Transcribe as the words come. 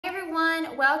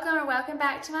everyone, welcome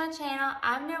back to my channel.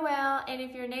 I'm Noel, and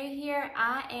if you're new here,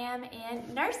 I am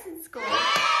in nursing school.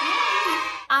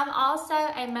 I'm also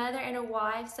a mother and a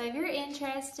wife, so if you're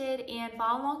interested in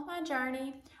following along with my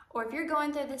journey, or if you're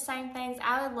going through the same things,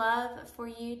 I would love for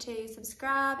you to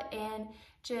subscribe and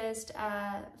just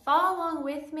follow along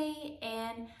with me,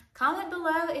 and comment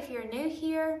below if you're new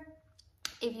here,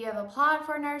 if you have applied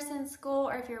for nursing school,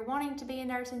 or if you're wanting to be in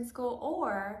nursing school,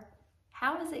 or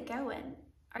how is it going?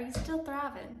 Are you still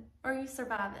thriving? Or are you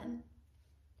surviving?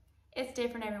 It's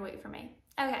different every week for me.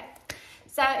 Okay,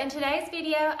 so in today's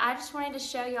video, I just wanted to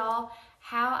show y'all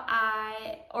how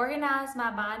I organize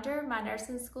my binder, my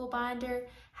nursing school binder,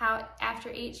 how after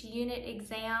each unit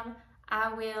exam,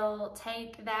 I will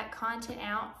take that content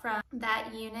out from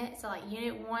that unit. So like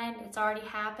unit 1, it's already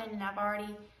happened and I've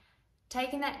already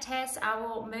taken that test. I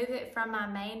will move it from my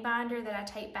main binder that I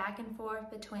take back and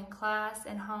forth between class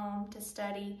and home to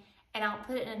study, and I'll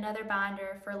put it in another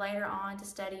binder for later on to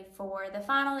study for the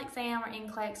final exam or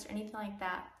NCLEX or anything like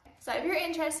that. So if you're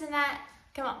interested in that,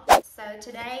 come on. So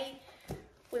today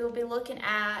we will be looking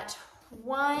at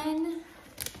 1,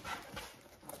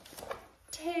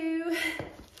 2,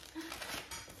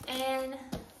 and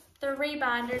 3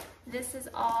 binders. This is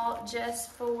all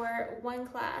just for one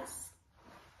class.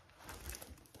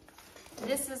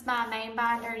 This is my main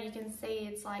binder. You can see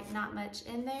it's like not much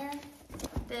in there.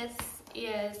 This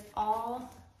is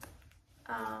all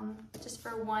just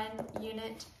for one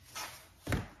unit.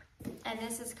 And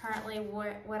this is currently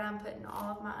what I'm putting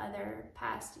all of my other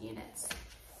past units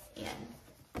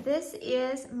in. This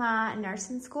is my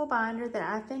nursing school binder that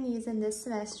I've been using this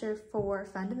semester for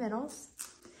fundamentals.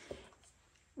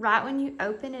 Right when you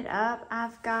open it up,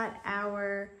 I've got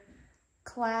our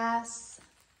class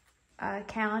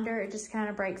calendar. It just kind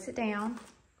of breaks it down.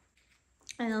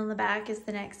 And on the back is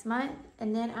the next month.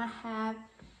 And then I have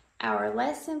our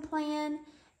lesson plan.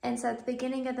 And so at the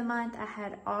beginning of the month, I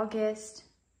had August,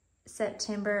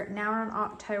 September. Now we're on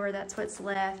October. That's what's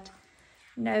left.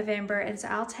 November. And so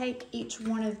I'll take each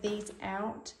one of these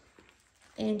out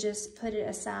and just put it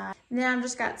aside. And then I've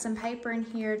just got some paper in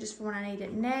here just for when I need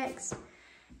it next.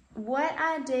 What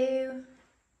I do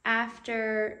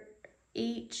after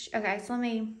each, okay, so let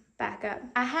me back up.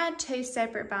 I had 2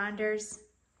 separate binders.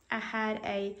 I had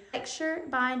a lecture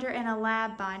binder and a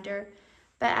lab binder,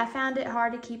 but I found it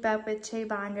hard to keep up with 2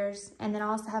 binders, and then I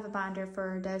also have a binder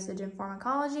for dosage and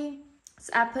pharmacology.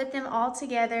 So I put them all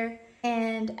together,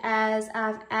 and as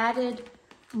I've added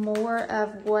more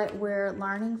of what we're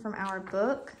learning from our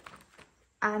book,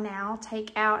 I now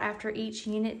take out after each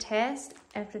unit test,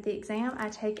 after the exam, I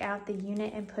take out the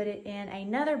unit and put it in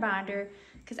another binder,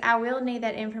 because I will need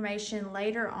that information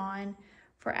later on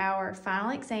for our final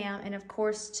exam, and of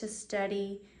course to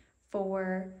study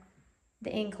for the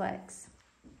NCLEX.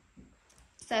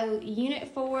 So unit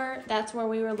 4, that's where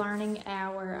we were learning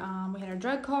our, we had our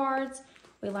drug cards,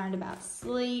 we learned about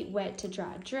sleep, wet to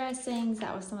dry dressings,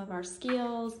 that was some of our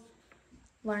skills,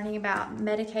 learning about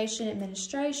medication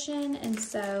administration. And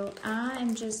so I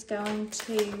am just going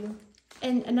to,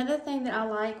 and another thing that I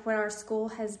like what our school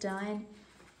has done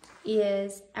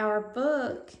is our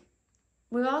book.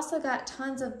 We've also got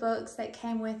tons of books that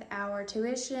came with our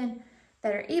tuition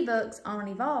that are ebooks on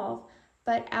Evolve,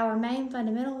 but our main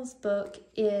fundamentals book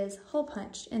is hole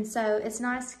punched. And so it's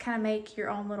nice to kind of make your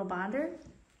own little binder.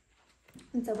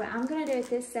 And so what I'm gonna do is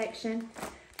this section,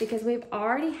 because we've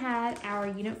already had our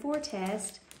Unit 4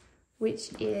 test,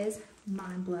 which is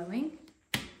mind-blowing.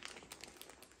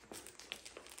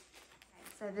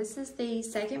 So this is the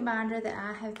second binder that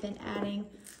I have been adding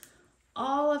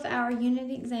all of our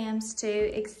unit exams to,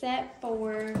 except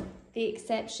for the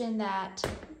exception that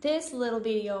this little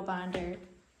bitty old binder,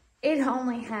 it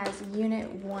only has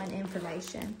Unit 1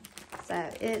 information.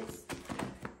 So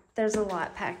there's a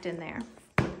lot packed in there.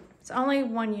 So only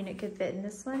one unit could fit in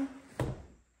this one.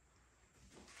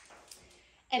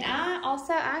 And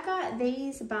I got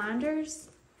these binders.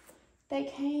 They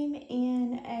came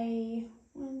in a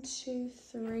 1, 2,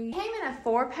 3. Came in a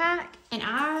 4-pack, and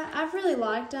I've really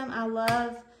liked them. I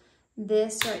love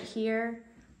this right here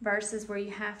versus where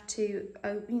you have to,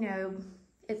 you know,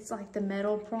 it's like the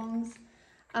metal prongs.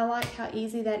 I like how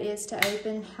easy that is to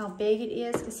open, how big it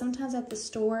is, because sometimes at the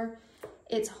store,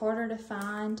 it's harder to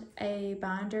find a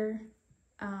binder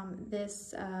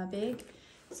this big.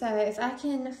 So if I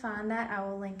can find that, I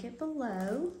will link it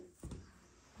below.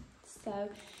 So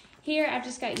here I've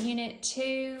just got Unit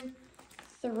 2,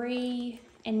 3,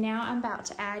 and now I'm about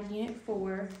to add Unit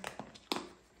 4.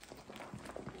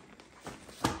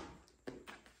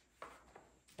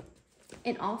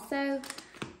 And also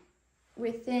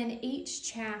within each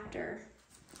chapter,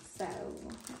 so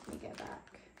let me go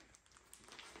back.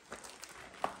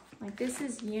 Like this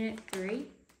is unit 3.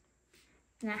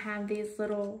 And I have these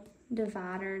little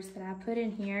dividers that I put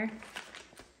in here.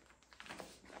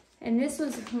 And this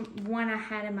was one I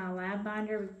had in my lab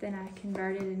binder, but then I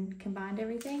converted and combined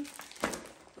everything.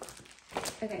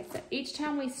 Okay, so each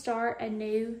time we start a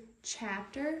new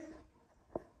chapter,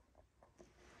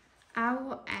 I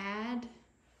will add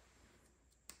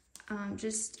I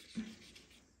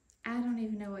don't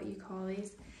even know what you call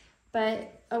these,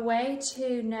 but a way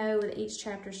to know that each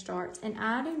chapter starts. And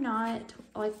I do not,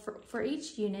 like for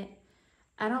each unit,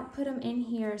 I don't put them in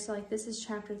here. So like this is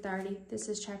chapter 30, this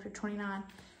is chapter 29.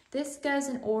 This goes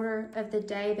in order of the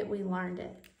day that we learned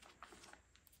it.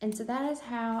 And so that is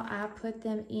how I put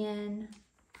them in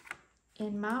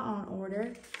my own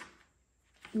order,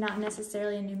 not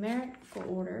necessarily in numerical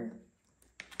order.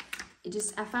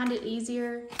 I find it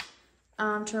easier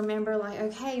to remember, like,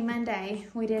 okay, Monday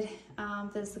we did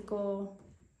physical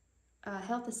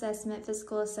health assessment,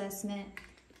 physical assessment,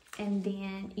 and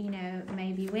then, you know,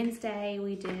 maybe Wednesday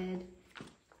we did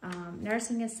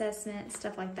nursing assessment,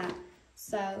 stuff like that.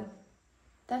 So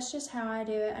that's just how I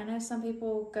do it. I know some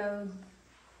people go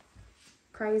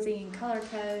crazy in color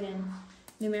code and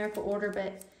numerical order,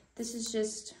 but this is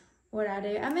just what I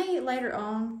do. I may later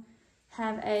on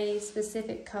have a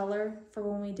specific color for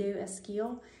when we do a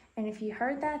skill. And if you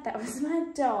heard that, that was my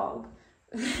dog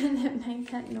that made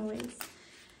that noise.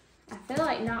 I feel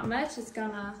like not much is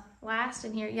gonna last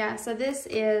in here. Yeah, so this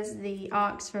is the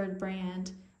Oxford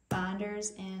brand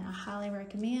binders, and I highly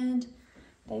recommend.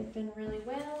 They've been really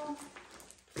well.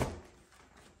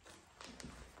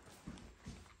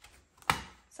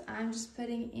 So I'm just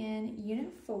putting in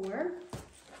unit 4.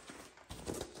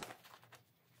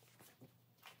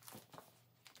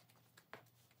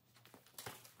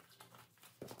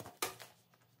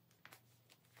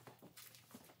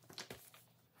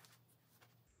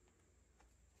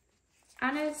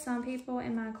 I know some people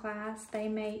in my class, they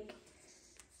make,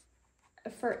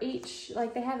 for each,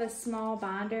 like they have a small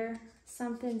binder,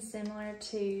 something similar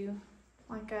to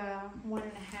like a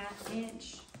 1.5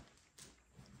 inch,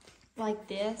 like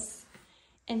this.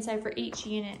 And so for each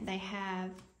unit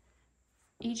exam,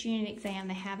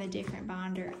 they have a different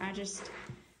binder.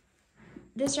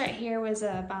 This right here was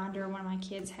a binder one of my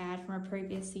kids had from a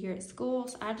previous year at school.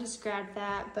 So I just grabbed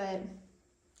that, but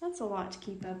that's a lot to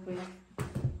keep up with,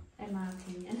 in my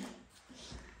opinion.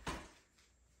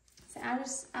 So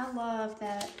I love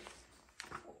that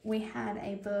we had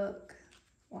a book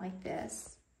like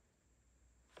this.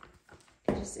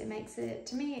 It makes it,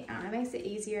 to me, I don't know, it makes it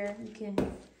easier. You can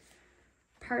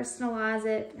personalize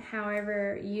it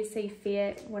however you see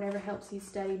fit, whatever helps you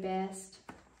study best.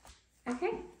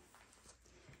 Okay,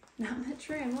 not much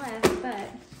room left, but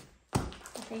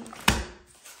I think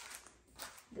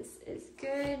this is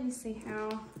good. You see how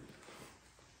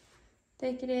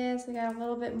thick it is. We got a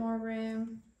little bit more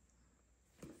room.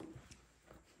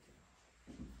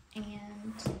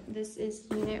 And this is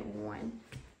unit 1.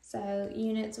 So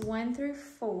units 1 through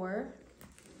 4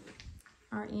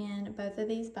 are in both of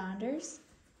these binders.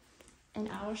 And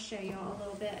I will show you all a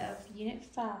little bit of unit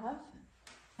 5.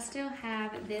 I still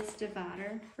have this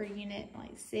divider for unit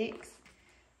 6,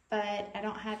 but I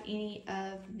don't have any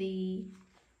of the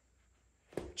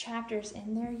chapters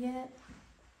in there yet.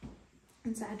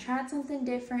 And so I tried something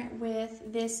different with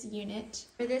this unit.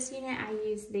 For this unit, I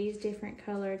used these different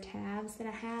color tabs that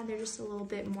I had. They're just a little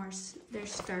bit more,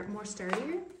 more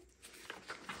sturdier.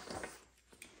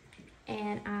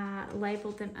 And I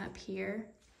labeled them up here.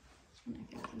 I don't know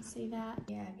if you can see that.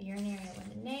 You have urinary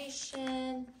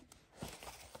elimination.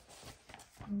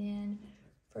 And then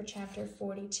for chapter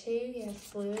 42, you have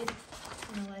fluid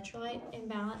and electrolyte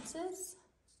imbalances.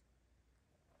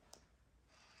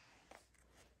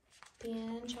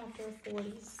 Then chapter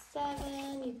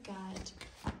 47, you've got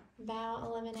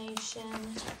bowel elimination.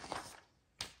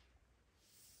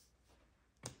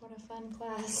 What a fun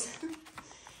class.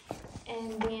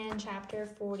 And then chapter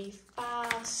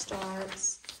 45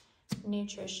 starts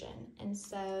nutrition. And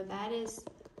so that is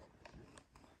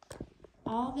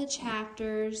all the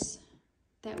chapters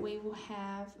that we will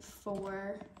have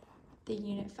for the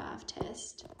Unit 5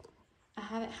 test. I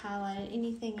haven't highlighted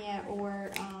anything yet,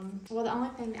 or, well, the only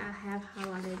thing that I have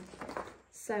highlighted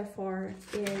so far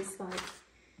is like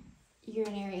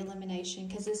urinary elimination,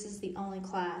 because this is the only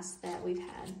class that we've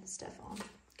had stuff on,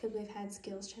 because we've had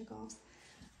skills checkoffs.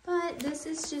 But this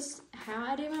is just how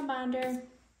I do my binder.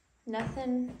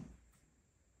 Nothing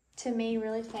to me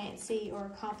really fancy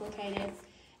or complicated.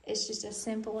 It's just a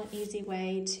simple and easy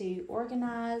way to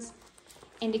organize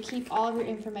and to keep all of your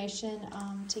information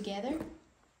together.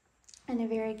 in a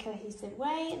very cohesive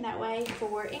way, and that way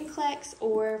for NCLEX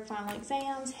or final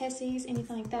exams, HESIs,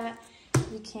 anything like that,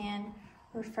 you can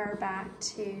refer back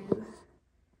to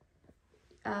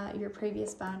your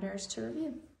previous binders to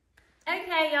review.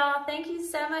 Okay, y'all, thank you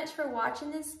so much for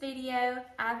watching this video.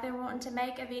 I've been wanting to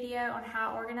make a video on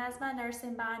how I organize my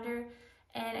nursing binder.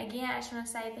 And again, I just want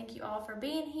to say thank you all for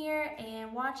being here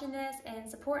and watching this and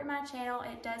supporting my channel.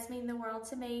 It does mean the world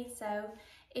to me. So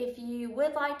if you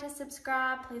would like to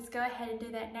subscribe, please go ahead and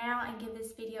do that now and give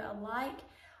this video a like.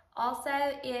 Also,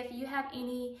 if you have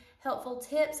any helpful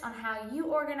tips on how you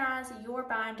organize your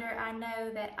binder, I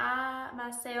know that I,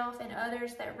 myself, and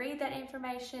others that read that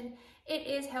information, it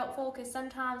is helpful because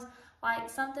sometimes, like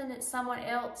something that someone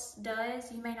else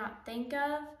does, you may not think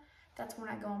of. That's when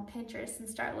I go on Pinterest and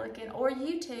start looking, or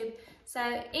YouTube. So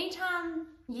anytime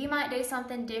you might do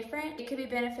something different, it could be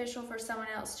beneficial for someone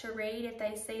else to read if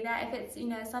they see that, if it's, you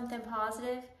know, something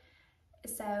positive.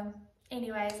 So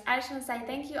anyways, I just want to say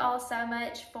thank you all so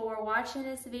much for watching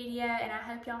this video, and I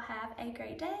hope y'all have a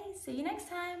great day. See you next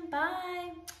time.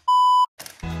 Bye.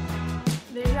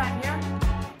 These right here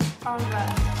are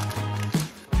the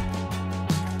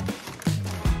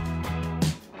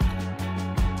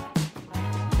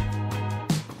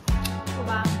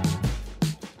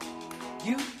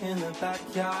you in the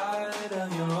backyard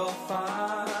of your old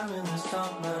farm in the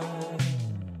summer.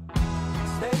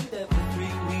 Stayed there for 3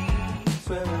 weeks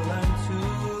where we learned